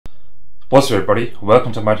What's up everybody,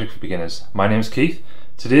 welcome to Magic for Beginners. My name is Keith.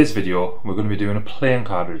 Today's video we're going to be doing a playing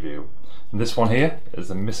card review. And this one here is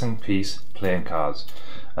the Missing Piece playing cards.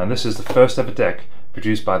 And this is the first ever deck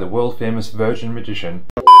produced by the world famous Virgin Magician,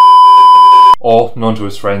 or known to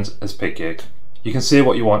his friends as Pigcake. You can say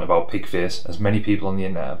what you want about Pigface, as many people on the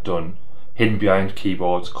internet have done, hidden behind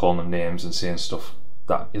keyboards, calling them names and saying stuff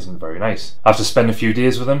that isn't very nice. After spending a few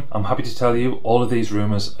days with him, I'm happy to tell you all of these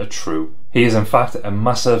rumours are true. He is in fact a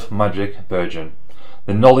massive magic virgin.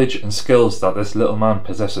 The knowledge and skills that this little man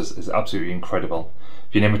possesses is absolutely incredible.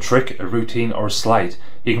 If you name a trick, a routine or a sleight,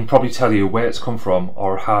 he can probably tell you where it's come from,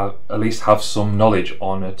 or at least have some knowledge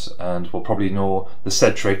on it, and will probably know the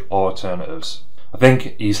said trick or alternatives. I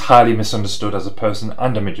think he's highly misunderstood as a person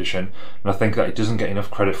and a magician, and I think that he doesn't get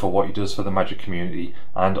enough credit for what he does for the magic community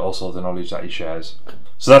and also the knowledge that he shares.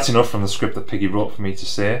 So that's enough from the script that Piggy wrote for me to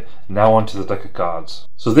say. Now on to the deck of cards.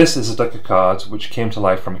 So this is a deck of cards which came to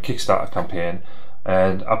life from a Kickstarter campaign,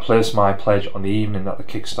 and I placed my pledge on the evening that the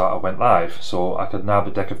Kickstarter went live, so I could nab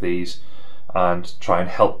a deck of these and try and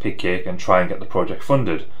help Pigcake and try and get the project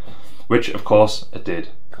funded, which of course it did.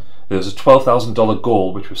 There was a $12,000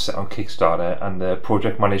 goal which was set on Kickstarter, and the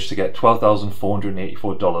project managed to get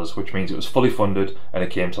 $12,484, which means it was fully funded and it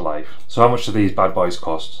came to life. So how much do these bad boys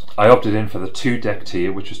cost? I opted in for the 2-deck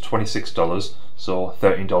tier, which was $26, so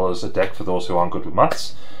 $13 a deck for those who aren't good with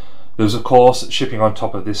maths. There was of course shipping on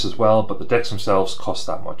top of this as well, but the decks themselves cost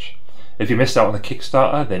that much. If you missed out on the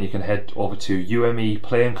Kickstarter, then you can head over to UME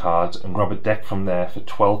Playing Cards and grab a deck from there for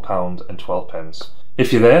 £12.12.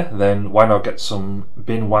 If you're there, then why not get some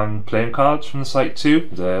Bin Wang playing cards from the site too?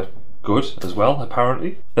 They're good as well,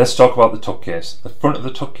 apparently. Let's talk about the tuck case. The front of the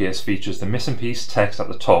tuck case features the Missing Piece text at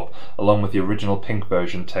the top, along with the original pink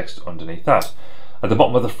version text underneath that. At the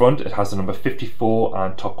bottom of the front, it has the number 54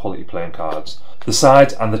 and top quality playing cards. The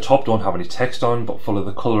sides and the top don't have any text on, but follow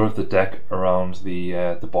the colour of the deck around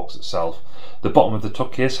the box itself. The bottom of the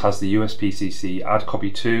tuck case has the USPCC Add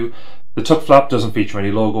Copy 2. The tuck flap doesn't feature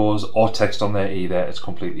any logos or text on there either, it's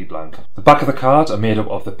completely blank. The back of the cards are made up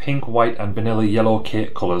of the pink, white and vanilla yellow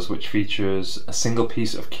cake colours, which features a single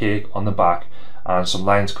piece of cake on the back and some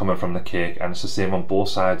lines coming from the cake, and it's the same on both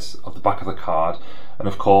sides of the back of the card. And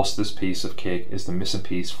of course this piece of cake is the missing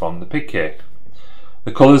piece from the Pigcake.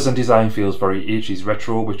 The colours and design feels very 80s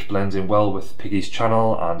retro, which blends in well with Piggy's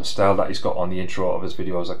channel and the style that he's got on the intro of his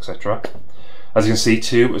videos, etc. As you can see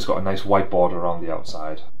too, it's got a nice white border around the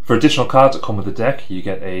outside. For additional cards that come with the deck, you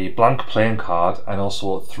get a blank playing card and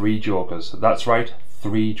also 3 jokers. That's right,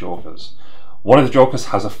 3 jokers. One of the jokers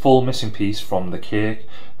has a full missing piece from the cake,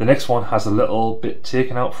 the next one has a little bit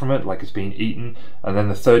taken out from it like it's been eaten, and then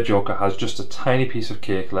the third joker has just a tiny piece of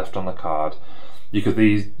cake left on the card. You could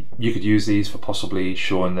use these for possibly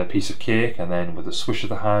showing the piece of cake, and then with a swish of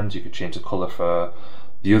the hand you could change the colour for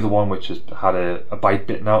the other one which has had a bite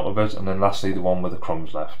bitten out of it, and then lastly the one with the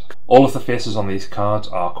crumbs left. All of the faces on these cards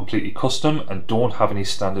are completely custom and don't have any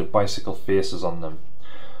standard bicycle faces on them.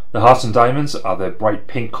 The hearts and diamonds are the bright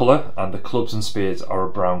pink colour, and the clubs and spades are a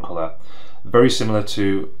brown colour. Very similar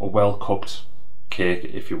to a well cooked cake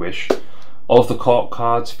if you wish. All of the court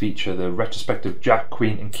cards feature the retrospective Jack,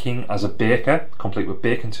 Queen and King as a baker, complete with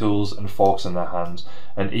baking tools and forks in their hands,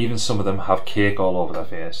 and even some of them have cake all over their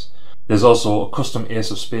face. There's also a custom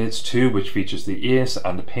Ace of Spades too, which features the ace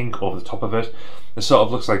and the pink over the top of it. It sort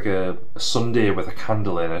of looks like a sundae with a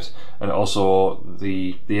candle in it, and also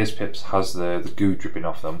the ace pips has the goo dripping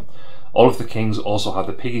off them. All of the kings also have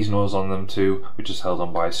the piggy's nose on them too, which is held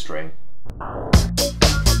on by a string.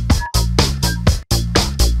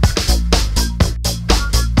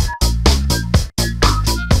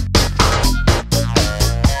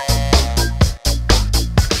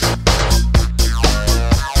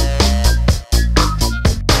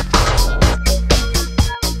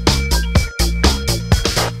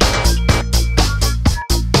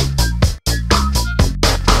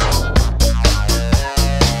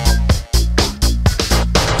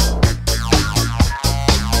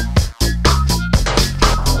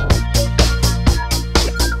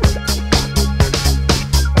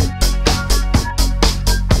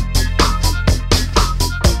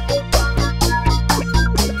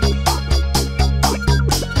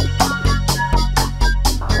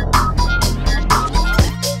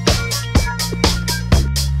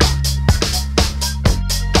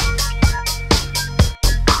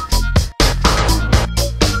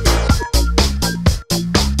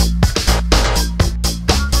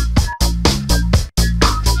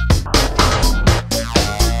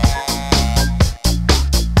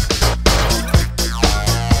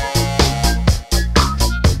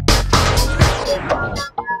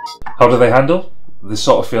 How do they handle? They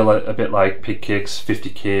sort of feel a bit like Pigcake's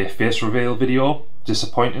 50k face reveal video.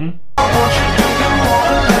 Disappointing.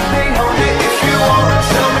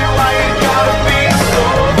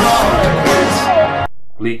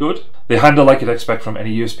 Really good. They handle like you'd expect from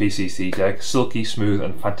any USB-CC deck, silky, smooth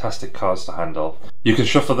and fantastic cards to handle. You can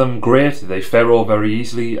shuffle them great, they ferro very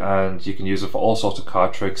easily, and you can use them for all sorts of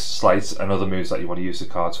card tricks, sleights and other moves that you want to use the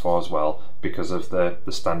cards for as well, because of the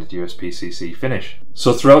standard USB-CC finish.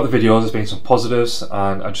 So throughout the video there's been some positives,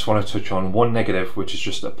 and I just want to touch on one negative, which is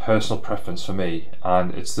just a personal preference for me,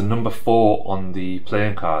 and it's the number 4 on the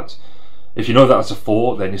playing cards. If you know that it's a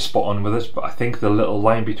 4, then you're spot on with it, but I think the little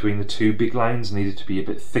line between the two big lines needed to be a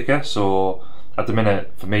bit thicker, so at the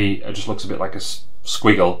minute, for me, it just looks a bit like a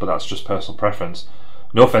squiggle, but that's just personal preference.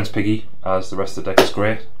 No offense, Piggy, as the rest of the deck is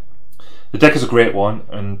great. The deck is a great one,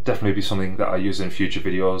 and definitely be something that I use in future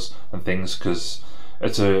videos and things, because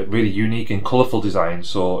it's a really unique and colourful design,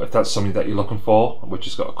 so if that's something that you're looking for, which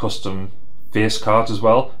has got a custom face cards as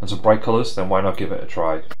well and some bright colours, then why not give it a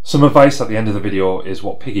try. Some advice at the end of the video is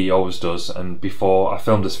what Piggy always does, and before I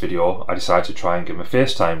filmed this video I decided to try and give him a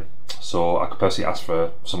FaceTime so I could personally ask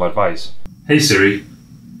for some advice. Hey Siri,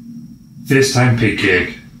 FaceTime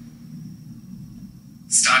Pigcake.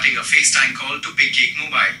 Starting a FaceTime call to Pigcake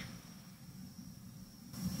Mobile.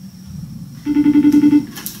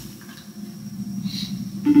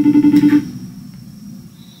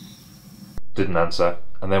 Didn't answer,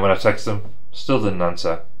 and then when I texted him, still didn't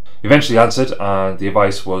answer. Eventually answered, and the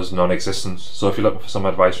advice was non-existent, so if you're looking for some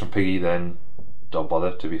advice from Piggy, then don't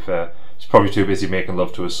bother, to be fair. He's probably too busy making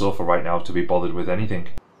love to his sofa right now to be bothered with anything.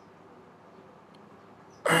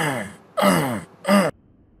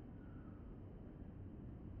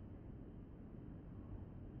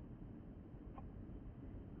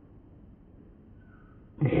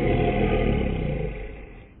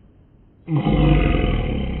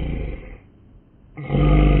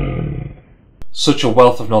 Such a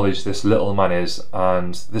wealth of knowledge this little man is,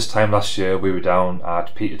 and this time last year we were down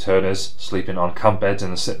at Peter Turner's sleeping on camp beds in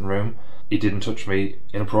the sitting room. He didn't touch me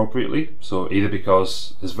inappropriately, so either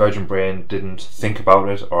because his virgin brain didn't think about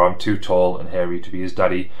it, or I'm too tall and hairy to be his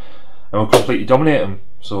daddy, and we'll completely dominate him.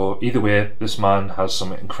 So either way, this man has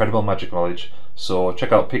some incredible magic knowledge, so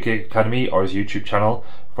check out Pigcake Academy or his YouTube channel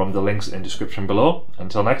from the links in the description below.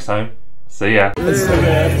 Until next time, see ya.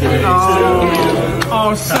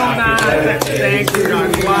 Oh, so nice. Thank you,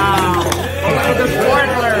 guys. Wow. Oh, look at the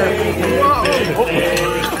sparkler. Whoa.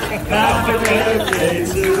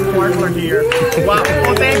 Sparkler here. Wow.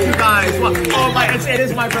 Oh, thank you, guys. Wow. Oh, it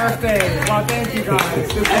is my birthday. Wow, thank you, guys.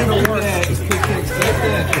 This is the worst.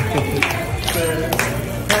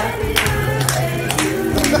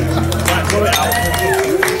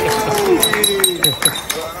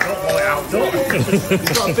 You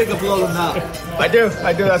got a bigger blow than that. I do.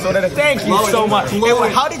 That's what it is. Thank you so much.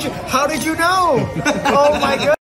 How did you know? Oh my God.